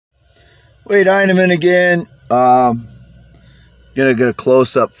Wait, Heineman again. Gonna get a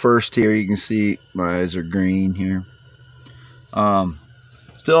close up first here. You can see my eyes are green here.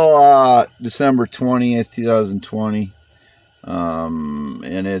 Still December 20th, 2020.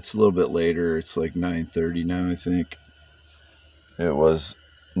 And it's a little bit later. It's like 9:30 now, I think. It was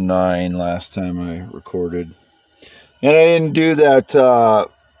 9 last time I recorded. And I didn't do that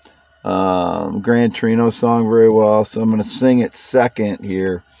Gran Torino song very well, so I'm going to sing it second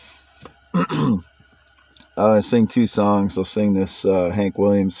here. I sing two songs. I'll sing this Hank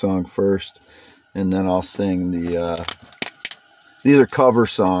Williams song first, and then I'll sing the... these are cover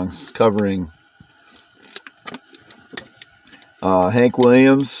songs, covering Hank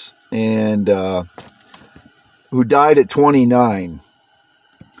Williams, and who died at 29.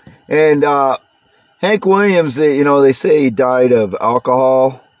 And Hank Williams, they say he died of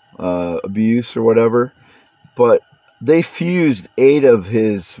alcohol abuse or whatever, but they fused 8 of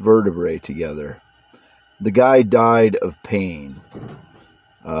his vertebrae together. The guy died of pain.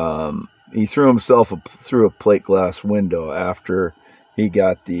 He threw himself through a plate glass window after he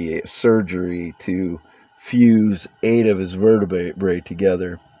got the surgery to fuse 8 of his vertebrae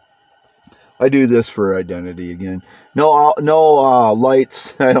together. I do this for identity again. No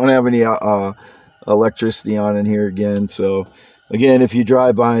lights. I don't have any electricity on in here again. So again, if you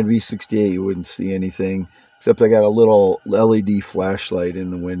drive by in V68, you wouldn't see anything, except I got a little LED flashlight in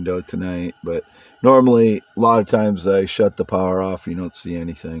the window tonight. But normally, a lot of times I shut the power off. You don't see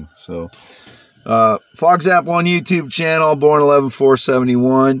anything. So FogZap1 YouTube channel, born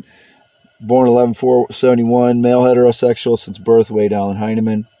 11/4/71. Born 11/4/71, male heterosexual since birth, Wade Allen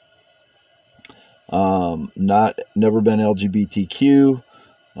Heineman. Never been LGBTQ.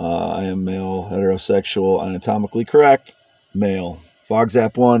 I am male, heterosexual, anatomically correct, male.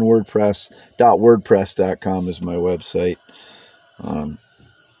 FogZap1 WordPress.com is my website.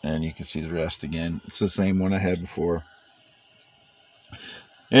 And you can see the rest again. It's the same one I had before.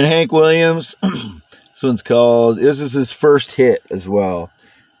 And Hank Williams, this one's called, this is his first hit as well.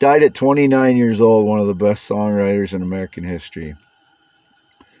 Died at 29 years old, one of the best songwriters in American history.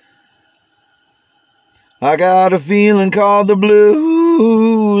 I got a feeling called the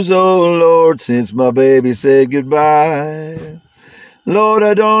blues, oh Lord, since my baby said goodbye. Lord,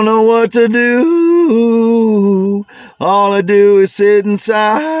 I don't know what to do. All I do is sit and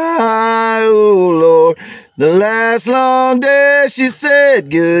sigh, oh Lord. The last long day she said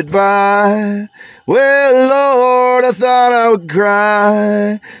goodbye. Well, Lord, I thought I would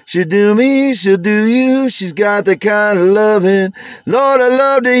cry. She'll do me, she'll do you. She's got the kind of loving. Lord, I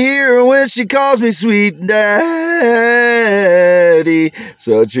love to hear her when she calls me sweet daddy.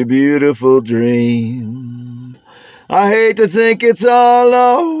 Such a beautiful dream. I hate to think it's all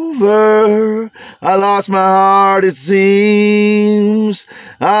over. I lost my heart, it seems.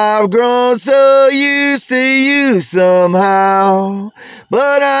 I've grown so used to you somehow.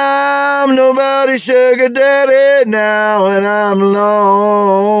 But I'm nobody's sugar daddy now, and I'm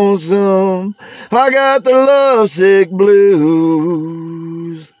lonesome. I got the lovesick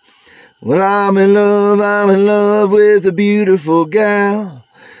blues. Well, I'm in love with a beautiful gal.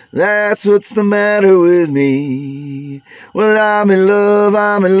 That's what's the matter with me. Well, I'm in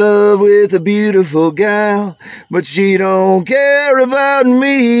love with a beautiful gal, but she don't care about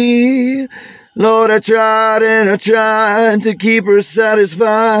me. Lord, I tried and I tried to keep her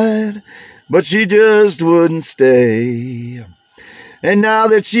satisfied, but she just wouldn't stay. And now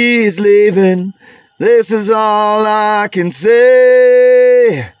that she's leaving, this is all I can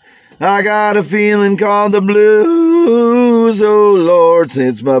say. I got a feeling called the blues, oh Lord,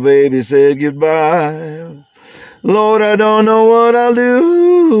 since my baby said goodbye. Lord, I don't know what I'll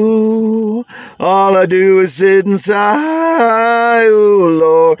do. All I do is sit and sigh, oh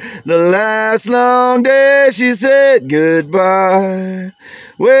Lord. The last long day she said goodbye.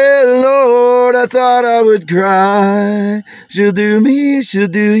 Well, Lord, I thought I would cry. She'll do me, she'll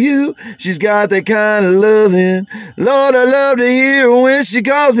do you. She's got that kind of loving. Lord, I love to hear her when she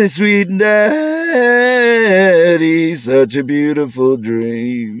calls me sweet daddy. Such a beautiful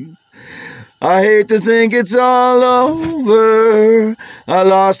dream. I hate to think it's all over. I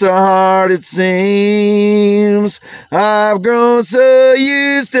lost a heart, it seems. I've grown so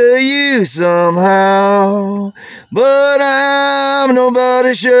used to you somehow. But I'm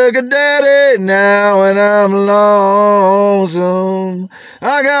nobody's sugar daddy now, and I'm lonesome.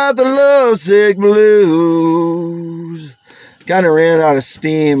 I got the lovesick blues. Kind of ran out of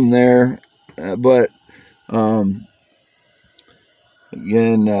steam there, but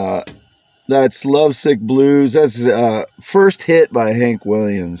again, that's Lovesick Blues. That's first hit by Hank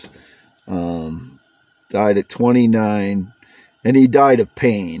Williams. Died at 29, and he died of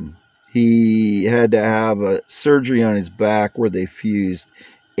pain. he had to have a surgery on his back where they fused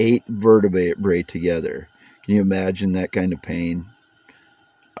 8 vertebrae together. Can you imagine that kind of pain?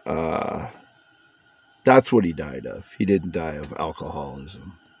 That's what he died of. He didn't die of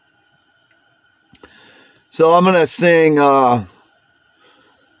alcoholism. So I'm going to sing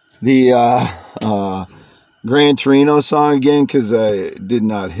the Gran Torino song again, because I did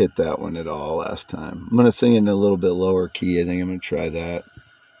not hit that one at all last time. I'm going to sing it in a little bit lower key. I think I'm going to try that.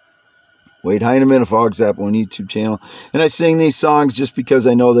 Wade Heineman, a Fog Zap on YouTube channel. And I sing these songs just because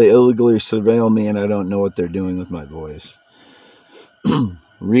I know they illegally surveil me and I don't know what they're doing with my voice.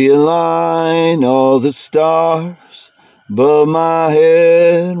 Realign all the stars above my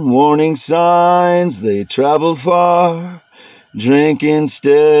head, warning signs, they travel far. Drink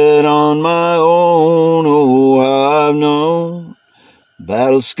instead on my own, oh, how I've known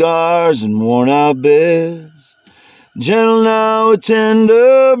battle scars and worn out beds. Gentle now a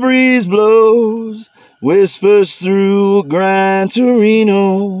tender breeze blows, whispers through Gran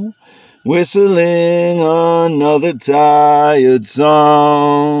Torino, whistling another tired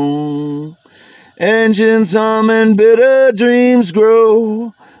song. Engines hum and bitter dreams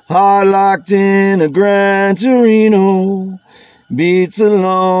grow, heart locked in a Gran Torino, beats a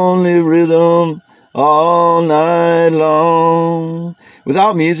lonely rhythm all night long.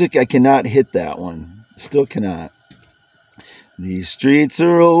 Without music, I cannot hit that one. Still cannot. These streets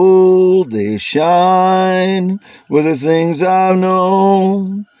are old, they shine with the things I've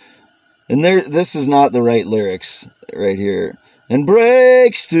known. And this is not the right lyrics right here. And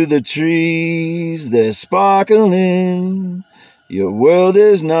breaks through the trees, they're sparkling. Your world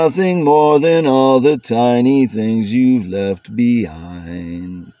is nothing more than all the tiny things you've left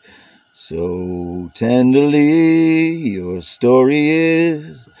behind. So tenderly, your story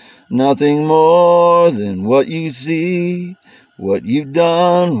is nothing more than what you see. What you've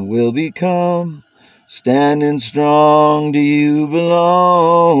done will become. Standing strong, do you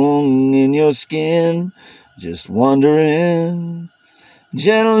belong in your skin? Just wondering.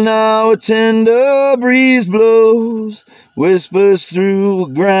 Gentle now a tender breeze blows, whispers through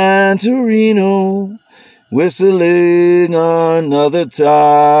Gran Torino, whistling another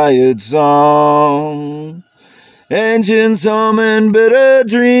tired song. Engines hum and bitter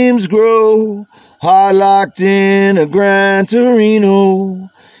dreams grow, heart locked in a Gran Torino,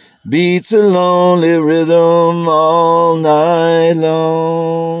 beats a lonely rhythm all night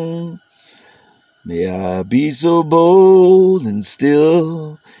long. May I be so bold and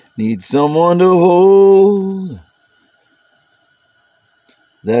still need someone to hold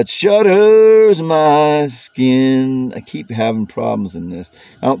that shudders my skin. I keep having problems in this.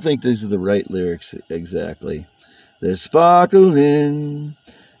 I don't think these are the right lyrics exactly. They're sparkling.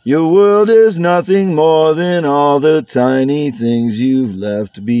 Your world is nothing more than all the tiny things you've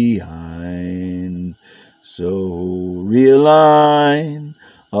left behind. So realign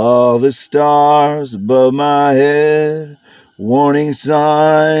all the stars above my head, warning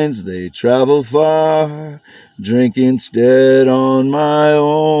signs, they travel far. Drink instead on my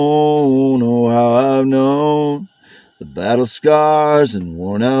own, oh, how I've known the battle scars and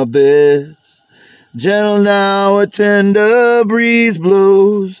worn out beds. Gentle now a tender breeze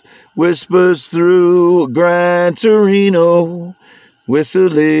blows, whispers through Gran Torino,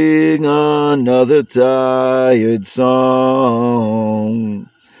 whistling another tired song.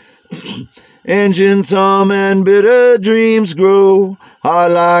 Engines hum and bitter dreams grow,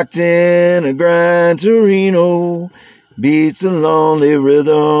 heart locked in a Gran Torino, beats a lonely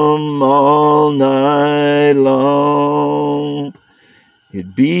rhythm all night long.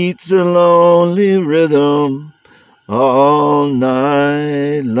 It beats a lonely rhythm all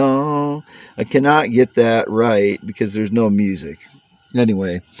night long. I cannot get that right because there's no music.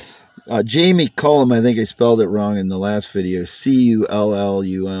 Anyway, Jamie Cullum, I think I spelled it wrong in the last video.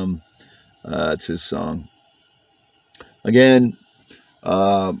 Cullum. It's his song. Again,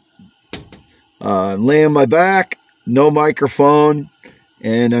 I'm laying on my back, no microphone,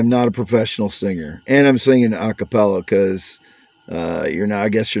 and I'm not a professional singer. And I'm singing a cappella because I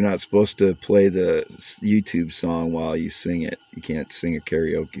guess you're not supposed to play the YouTube song while you sing it. You can't sing a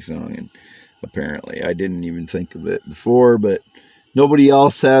karaoke song, and apparently I didn't even think of it before, but nobody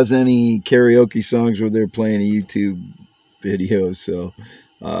else has any karaoke songs where they're playing a YouTube video, so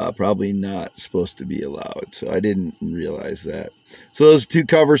probably not supposed to be allowed. So I didn't realize that. So those 2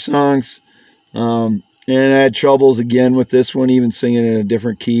 cover songs, and I had troubles again with this one, even singing in a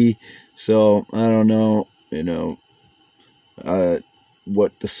different key. So I don't know,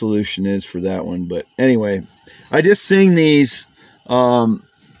 what the solution is for that one. But anyway, I just sing these. I've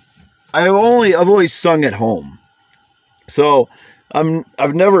always sung at home. So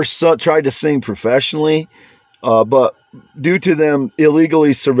I've never tried to sing professionally, but due to them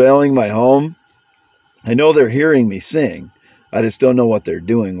illegally surveilling my home, I know they're hearing me sing. I just don't know what they're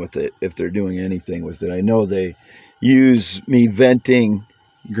doing with it, if they're doing anything with it. I know they use me venting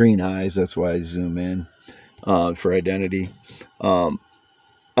green eyes. That's why I zoom in for identity.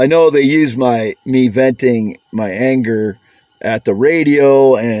 I know they use me venting my anger at the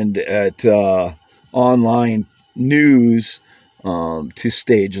radio and at online news to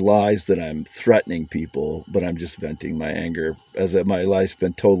stage lies that I'm threatening people, but I'm just venting my anger, as that my life's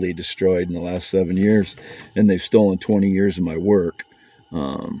been totally destroyed in the last 7 years, and they've stolen 20 years of my work.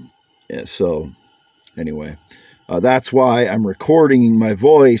 So anyway, that's why I'm recording my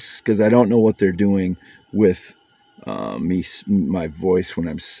voice, because I don't know what they're doing with my voice when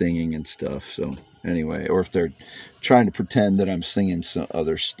I'm singing and stuff. So anyway, or if they're trying to pretend that I'm singing some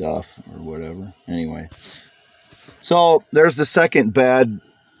other stuff or whatever. Anyway, so there's the second bad,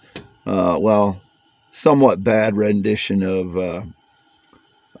 somewhat bad rendition of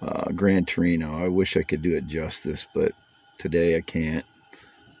Gran Torino. I wish I could do it justice, but today I can't,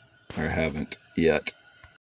 or haven't yet.